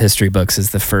went into the history books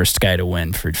as the first guy to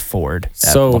win for Ford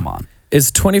at Le Mans.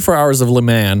 Is 24 hours of Le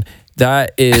Mans,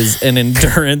 that is an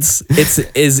endurance, is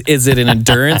it an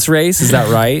endurance race? Is that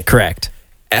right? Correct.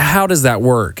 How does that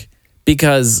work?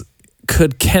 Because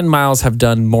could Ken Miles have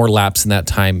done more laps in that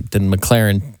time than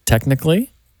McLaren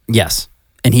technically? Yes.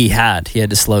 And he had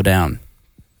to slow down.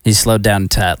 He slowed down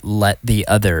to let the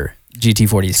other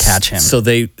GT40s catch him.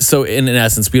 So in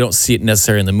essence, we don't see it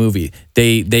necessarily in the movie.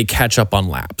 They catch up on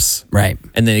laps. Right.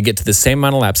 And then they get to the same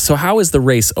amount of laps. So how is the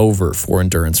race over for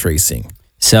endurance racing?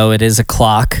 So it is a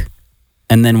clock,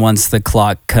 and then once the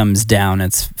clock comes down,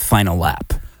 it's final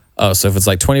lap. Oh, so if it's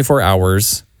like 24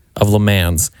 hours of Le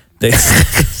Mans, they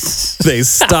they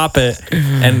stop it,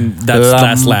 and that's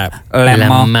last lap.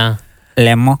 Le Mans.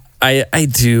 I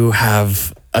do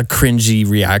have a cringy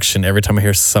reaction every time I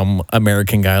hear some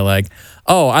American guy like,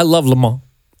 "Oh, I love Le Mans,"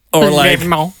 or like,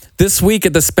 "This week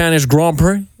at the Spanish Grand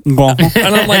Prix." And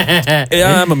I'm like,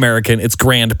 yeah, I'm American. It's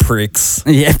Grand Prix.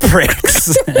 Yeah,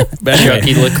 pricks.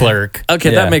 Chucky Leclerc.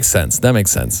 Okay, Yeah. that makes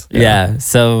sense. Yeah.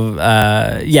 So,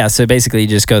 so basically you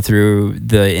just go through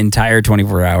the entire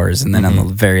 24 hours, and then on the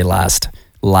very last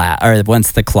lap, or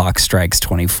once the clock strikes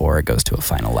 24, it goes to a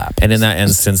final lap. And in that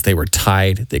instance, they were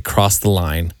tied. They crossed the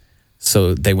line.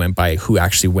 So they went by who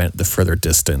actually went the further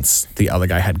distance. The other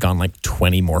guy had gone like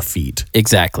 20 more feet.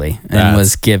 Exactly. And That's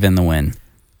was given the win.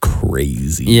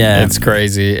 Crazy. Yeah. It's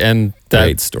crazy. And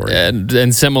Great story.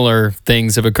 And similar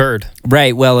things have occurred.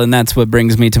 Right. Well, and that's what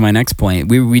brings me to my next point.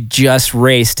 We just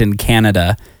raced in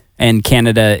Canada, and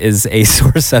Canada is a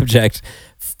sore subject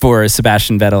for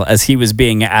Sebastian Vettel, as he was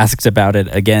being asked about it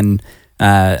again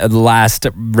the last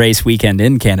race weekend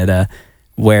in Canada,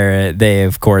 where they,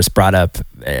 of course, brought up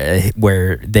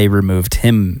where they removed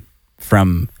him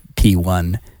from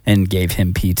P1 and gave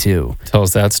him P2. Tell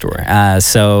us that story.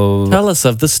 So Tell us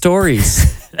of the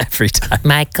stories. every time.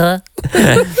 Michael.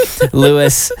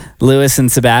 Lewis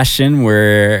and Sebastian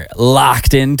were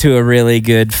locked into a really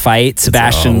good fight.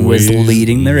 Sebastian was always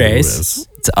leading the race.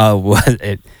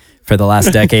 Lewis. For the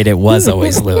last decade, it was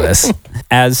always Lewis.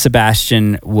 As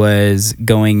Sebastian was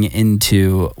going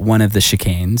into one of the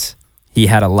chicanes, he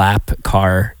had a lap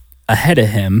car ahead of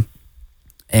him.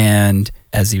 And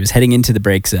as he was heading into the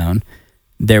brake zone,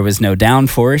 there was no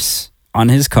downforce on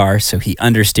his car, so he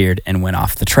understeered and went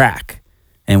off the track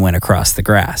and went across the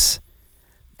grass.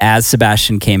 As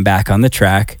Sebastian came back on the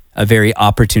track, a very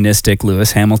opportunistic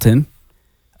Lewis Hamilton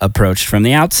approached from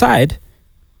the outside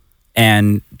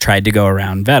and tried to go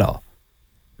around Vettel.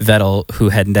 Vettel, who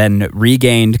had then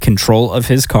regained control of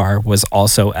his car, was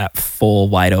also at full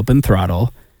wide open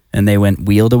throttle, and they went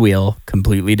wheel to wheel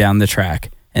completely down the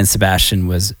track, and Sebastian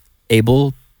was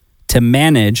able to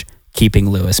manage keeping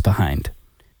Lewis behind.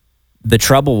 The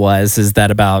trouble is that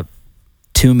about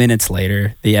 2 minutes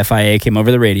later, the FIA came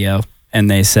over the radio and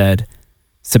they said,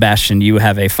 Sebastian, you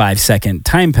have a 5-second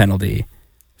time penalty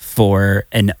for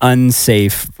an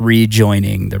unsafe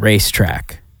rejoining the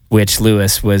racetrack, which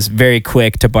Lewis was very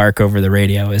quick to bark over the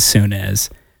radio as soon as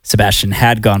Sebastian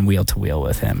had gone wheel to wheel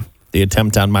with him. The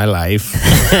attempt on my life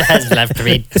has left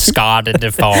me scarred and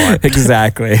deformed.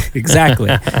 Exactly.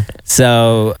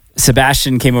 So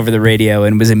Sebastian came over the radio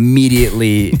and was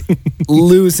immediately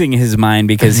losing his mind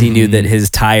because he knew that his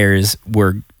tires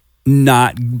were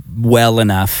not well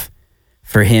enough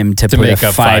for him to put make a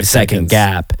up 5 5-second seconds.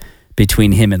 gap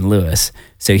between him and Lewis.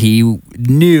 So he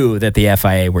knew that the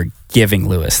FIA were giving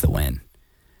Lewis the win.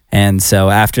 And so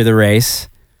after the race,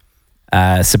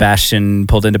 Sebastian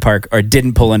pulled into park, or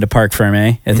didn't pull into park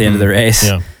ferme at the end of the race,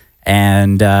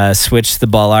 and switched the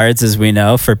bollards, as we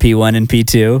know, for P1 and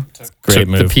P2. Great Took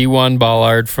move. the P1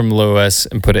 bollard from Lewis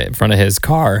and put it in front of his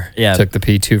car. Yeah. Took the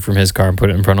P2 from his car and put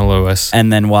it in front of Lewis.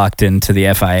 And then walked into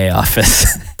the FIA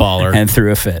office Baller. and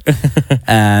threw a fit,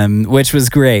 which was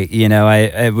great. You know,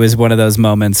 it was one of those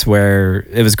moments where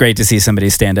it was great to see somebody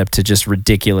stand up to just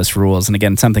ridiculous rules. And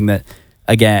again, something that,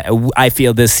 I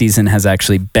feel this season has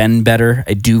actually been better.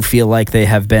 I do feel like they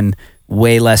have been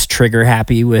way less trigger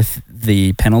happy with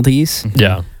the penalties.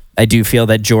 Yeah. I do feel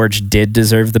that George did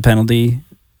deserve the penalty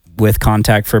with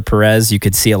contact for Perez. You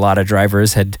could see a lot of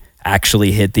drivers had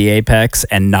actually hit the apex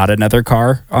and not another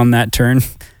car on that turn.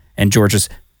 And George was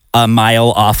a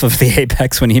mile off of the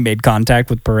apex when he made contact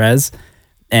with Perez.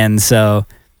 And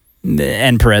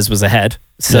Perez was ahead.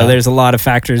 So there's a lot of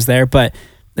factors there. But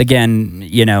again,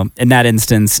 you know, in that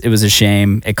instance, it was a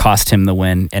shame. It cost him the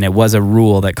win. And it was a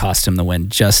rule that cost him the win,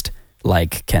 just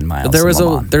like Ken Miles.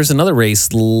 There's another race.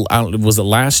 Was it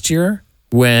last year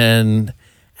when?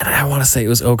 And I want to say it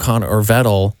was Ocon or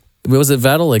Vettel. Was it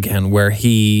Vettel again where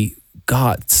he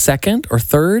got second or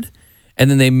third,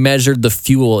 and then they measured the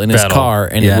fuel in his Vettel. car,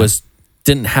 and it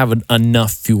didn't have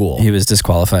enough fuel. He was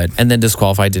disqualified, and then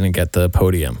disqualified, didn't get the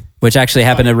podium. which actually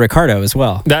happened to Ricardo as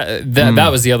well.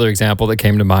 That was the other example that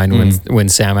came to mind when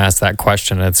Sam asked that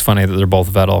question. It's funny that they're both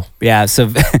Vettel. Yeah, so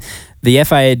the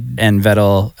FIA and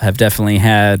Vettel have definitely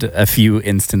had a few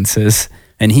instances,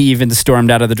 and he even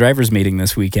stormed out of the drivers' meeting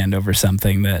this weekend over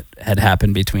something that had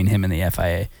happened between him and the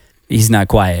FIA. He's not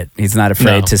quiet. He's not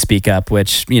afraid to speak up,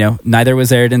 which, you know, neither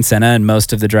was Ayrton Senna, and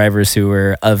most of the drivers who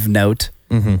were of note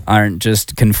aren't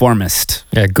just conformist.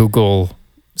 Yeah, Google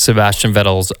Sebastian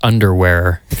Vettel's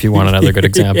underwear if you want another good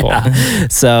example. Yeah.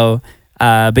 So,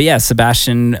 but yeah,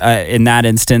 Sebastian, in that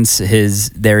instance,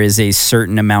 there is a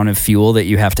certain amount of fuel that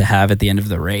you have to have at the end of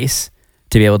the race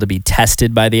to be able to be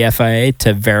tested by the FIA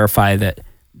to verify that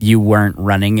you weren't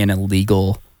running an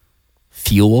illegal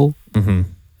fuel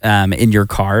in your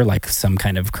car, like some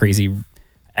kind of crazy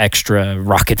extra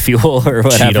rocket fuel or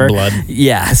whatever. Cheetah blood.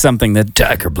 Yeah, something that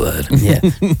tiger blood. Yeah.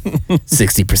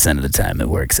 60% of the time it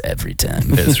works every time.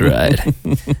 That's right.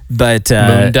 But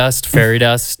Moon dust, fairy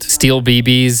dust, steel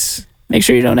BBs. make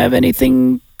sure you don't have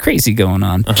anything crazy going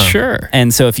on. Sure.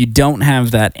 And so if you don't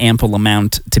have that ample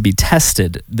amount to be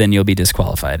tested, then you'll be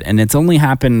disqualified. And it's only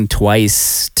happened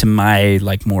twice to my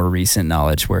more recent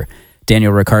knowledge where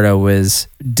Daniel Ricciardo was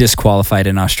disqualified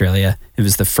in Australia. It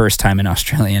was the first time an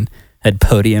Australian had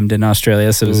podiumed in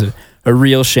Australia. So it was a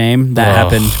real shame that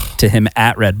happened to him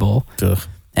at Red Bull.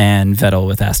 And Vettel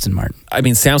with Aston Martin. I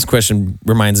mean, Sam's question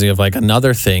reminds me of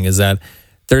another thing is that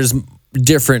there's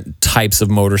different types of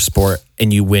motorsport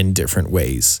and you win different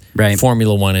ways. Right.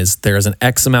 Formula One is there's an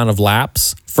X amount of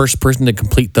laps. First person to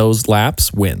complete those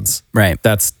laps wins. Right.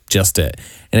 That's just it.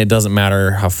 And it doesn't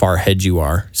matter how far ahead you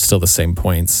are, still the same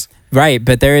points. Right,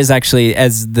 but there is actually,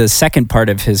 as the second part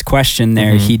of his question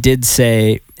there, he did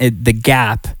say the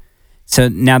gap. So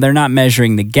now they're not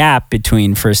measuring the gap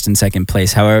between first and second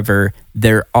place. However,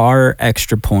 there are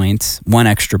extra points, one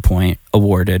extra point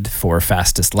awarded for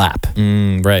fastest lap.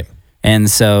 Right. And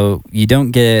so you don't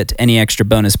get any extra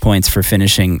bonus points for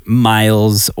finishing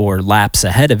miles or laps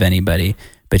ahead of anybody,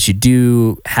 but you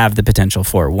do have the potential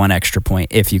for 1 extra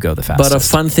point if you go the fastest. But a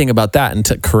fun thing about that, and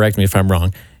to correct me if I'm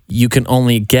wrong, you can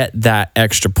only get that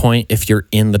extra point if you're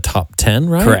in the top 10,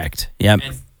 right? Correct. Yep.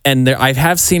 And there, I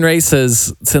have seen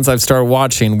races since I've started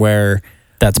watching where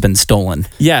that's been stolen.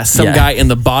 some guy in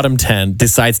the bottom 10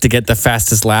 decides to get the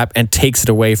fastest lap and takes it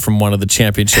away from one of the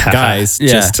championship guys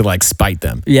just to like spite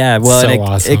them. Yeah, well, So and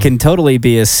awesome. it can totally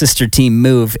be a sister team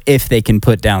move if they can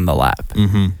put down the lap,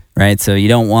 right? So you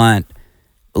don't want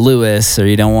Lewis or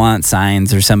you don't want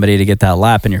Sainz or somebody to get that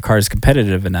lap and your car is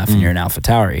competitive enough and you're an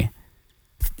AlphaTauri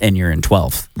and you're in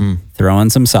 12th. Throw in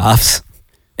some softs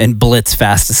and blitz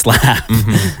fastest lap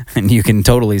and you can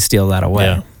totally steal that away.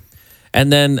 Yeah. And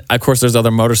then, of course, there's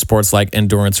other motorsports like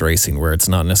endurance racing where it's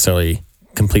not necessarily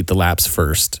complete the laps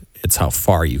first. It's how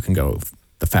far you can go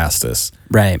the fastest.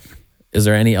 Right. Is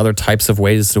there any other types of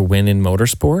ways to win in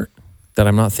motorsport that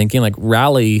I'm not thinking? Like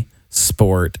rally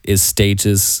sport is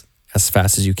stages as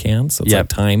fast as you can. So it's like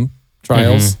time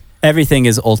trials. Everything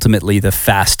is ultimately the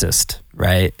fastest,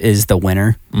 right? Is the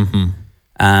winner.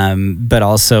 But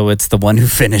also it's the one who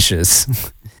finishes.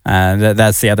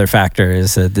 That's the other factor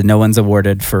is that no one's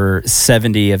awarded for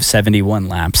 70 of 71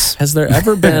 laps. Has there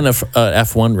ever been a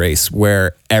F1 race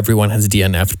where everyone has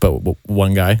DNF'd but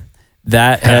one guy?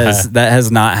 That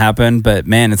has not happened, but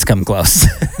man, it's come close.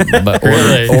 But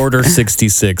order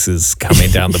 66 is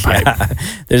coming down the pipe.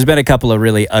 There's been a couple of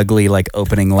really ugly like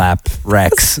opening lap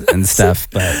wrecks and stuff,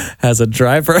 but Has a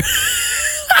driver...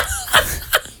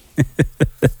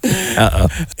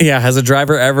 Yeah, has a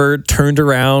driver ever turned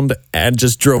around and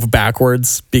just drove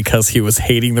backwards because he was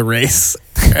hating the race?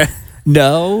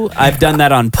 no, I've done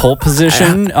that on pole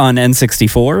position on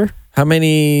N64. How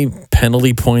many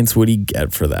penalty points would he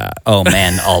get for that? Oh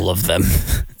man, all of them.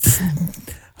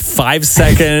 5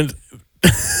 second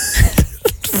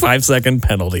 5 second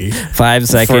penalty. 5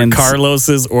 seconds. For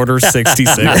Carlos's order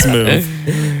 66 move.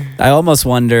 I almost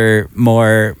wonder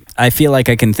more. I feel like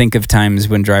I can think of times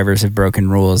when drivers have broken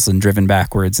rules and driven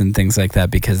backwards and things like that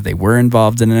because they were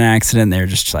involved in an accident. They're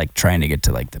just like trying to get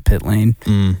to like the pit lane,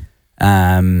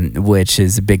 which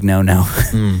is a big no-no.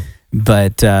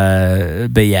 But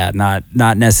yeah,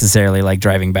 not necessarily like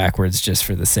driving backwards just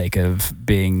for the sake of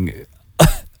being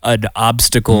an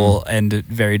obstacle and a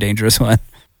very dangerous one.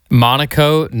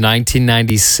 Monaco,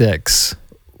 1996.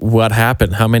 What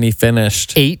happened? How many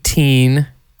finished? 18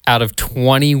 out of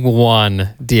 21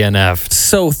 DNF'd.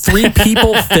 So 3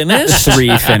 people finished?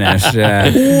 3 finished.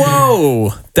 Yeah.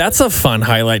 Whoa. That's a fun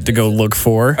highlight to go look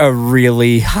for. A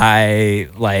really high,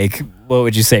 like, what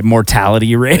would you say,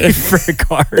 mortality rate for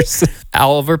cars?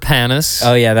 Oliver Panis,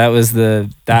 Oh yeah, that was that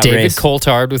David race.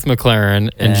 Coulthard with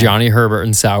McLaren, and Johnny Herbert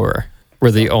and Sauer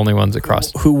were the only ones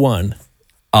across. Who won?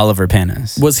 Oliver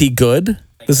Panis. Was he good?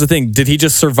 This is the thing. Did he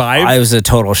just survive? I was a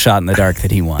total shot in the dark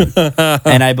that he won.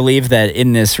 And I believe that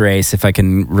in this race, if I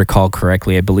can recall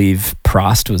correctly, I believe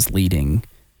Prost was leading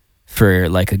for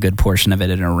like a good portion of it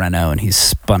in a Renault, and he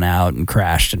spun out and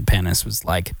crashed, and Panis was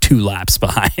like 2 laps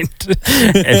behind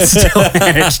and still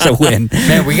managed to win.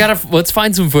 Man, let's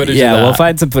find some footage of that. Yeah, we'll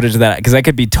find some footage of that because I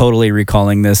could be totally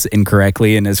recalling this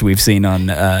incorrectly. And as we've seen on,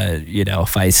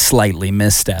 if I slightly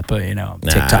misstep,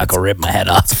 TikTok will rip my head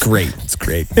off. It's great. It's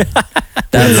great. We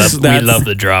love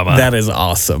the drama. That is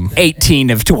awesome. 18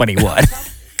 of 21.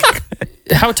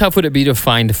 How tough would it be to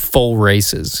find full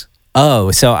races?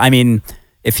 Oh, so I mean,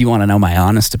 if you want to know my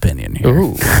honest opinion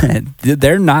here,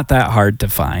 they're not that hard to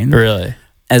find. Really?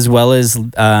 As well as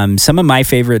some of my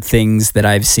favorite things that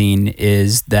I've seen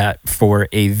is that for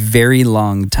a very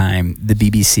long time, the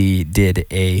BBC did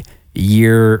a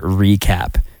year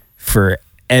recap for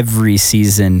every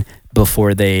season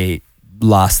before they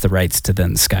lost the rights to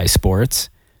then Sky Sports.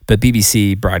 But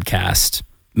BBC broadcast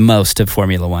most of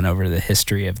Formula One over the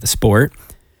history of the sport.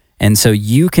 And so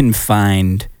you can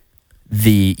find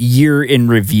the year in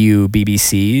review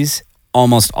BBCs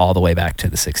almost all the way back to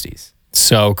the 60s.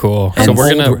 So cool. And So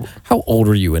we're going to... How old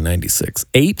were you in 96?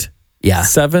 8? Yeah.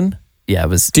 7? Yeah, it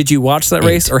was. Did you watch that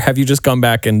race, or have you just gone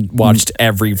back and watched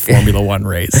every Formula One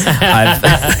race?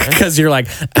 Because you're like,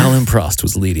 Alan Prost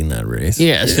was leading that race.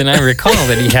 Yes, and I recall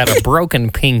that he had a broken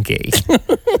pinky.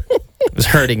 It was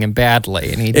hurting him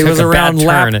badly, and he took It was a around bad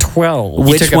lap turn. 12.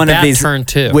 He took a bad turn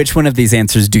too. Which one of these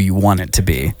answers do you want it to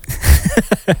be?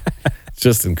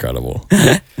 Just incredible.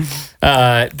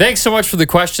 Thanks so much for the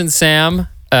question, Sam.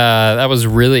 That was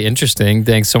really interesting.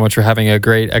 Thanks so much for having a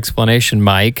great explanation,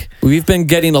 Mike. We've been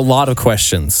getting a lot of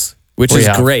questions, which is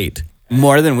great.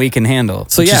 More than we can handle.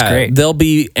 So which is yeah, great. they'll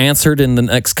be answered in the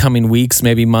next coming weeks,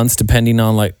 maybe months, depending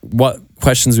on like what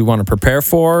questions we want to prepare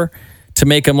for to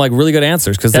make them like really good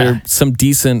answers because they're some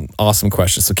decent, awesome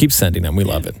questions. So keep sending them. We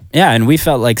love it. Yeah, and we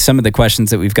felt like some of the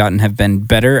questions that we've gotten have been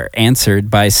better answered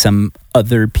by some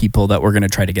other people that we're going to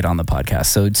try to get on the podcast.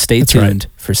 So stay tuned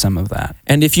for some of that.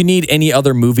 And if you need any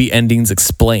other movie endings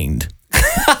explained,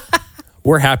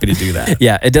 we're happy to do that.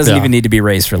 Yeah, it doesn't even need to be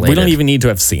race related. We don't even need to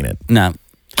have seen it. No.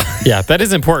 Yeah, that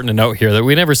is important to note here that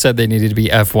we never said they needed to be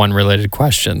F1 related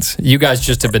questions. You guys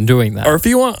just have been doing that. Or if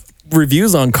you want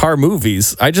reviews on car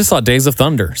movies, I just saw Days of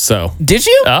Thunder. So Did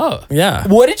you? Oh. yeah.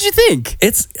 What did you think?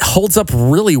 It holds up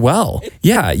really well.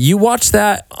 Yeah, you watch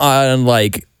that on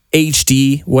like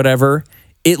HD, whatever.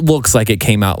 It looks like it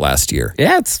came out last year.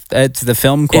 Yeah, it's the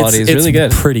film quality is really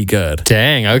good. It's pretty good.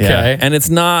 Dang, okay. Yeah. And it's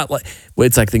not like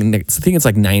it's like I think it's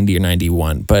like 90 or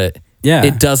 91, but Yeah.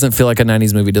 it doesn't feel like a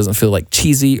 90s movie. It doesn't feel like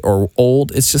cheesy or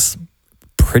old. It's just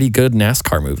pretty good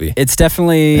NASCAR movie. It's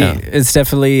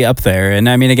definitely up there. And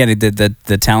I mean, again,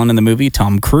 the talent in the movie: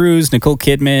 Tom Cruise, Nicole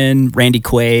Kidman, Randy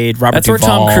Quaid, Robert That's where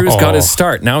Duvall. Tom Cruise got his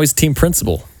start. Now he's team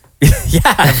principal.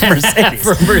 Yeah, Mercedes.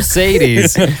 For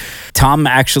Mercedes. Tom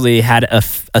actually had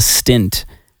a stint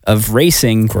of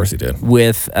racing. Of course he did.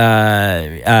 With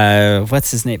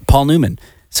what's his name? Paul Newman.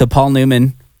 So Paul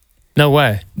Newman. No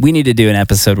way. We need to do an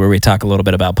episode where we talk a little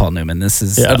bit about Paul Newman. This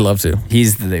is I'd love to.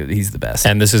 He's the best.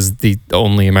 And this is the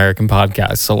only American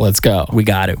podcast, so let's go. We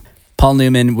got to. Paul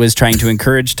Newman was trying to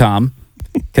encourage Tom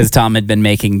because Tom had been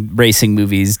making racing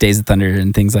movies, Days of Thunder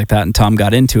and things like that, and Tom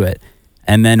got into it.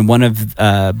 And then one of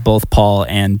both Paul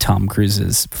and Tom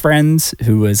Cruise's friends,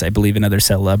 who was, I believe, another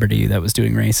celebrity that was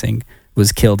doing racing,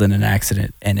 was killed in an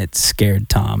accident, and it scared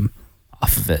Tom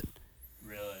off of it.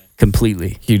 Really?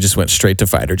 Completely. He just went straight to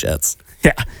fighter jets.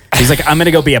 Yeah. He's like, I'm going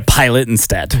to go be a pilot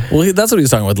instead. Well, that's what he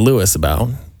was talking with Lewis about.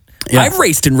 Yeah. I've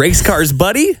raced in race cars,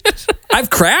 buddy.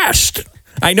 I've crashed.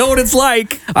 I know what it's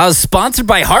like. I was sponsored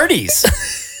by Hardee's.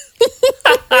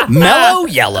 Mellow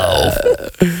Yellow.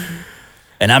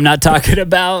 And I'm not talking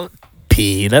about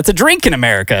pee. That's a drink in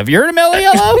America. Have you heard of Mellow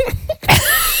Yellow?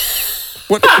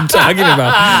 What are you talking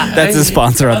about? That's a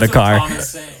sponsor on the car.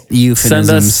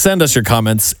 Euphemisms. Send us your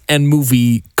comments and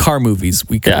car movies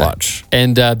we could watch.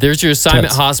 And there's your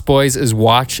assignment, Haas Boys, is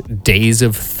watch Days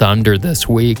of Thunder this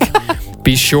week.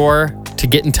 Be sure to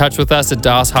get in touch with us at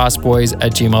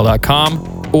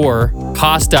doshaasboys@gmail.com or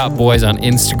haas.boys on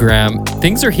Instagram.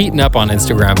 Things are heating up on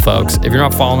Instagram, folks. If you're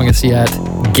not following us yet,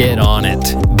 get on it.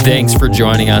 Thanks for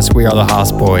joining us. We are the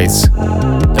Haas Boys.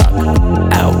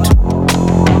 Out.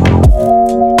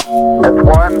 It's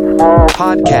one small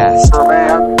Podcast. for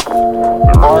man,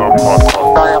 one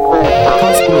giant leap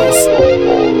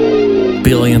for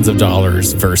Billions of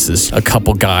dollars versus a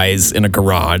couple guys in a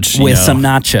garage. With some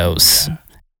nachos.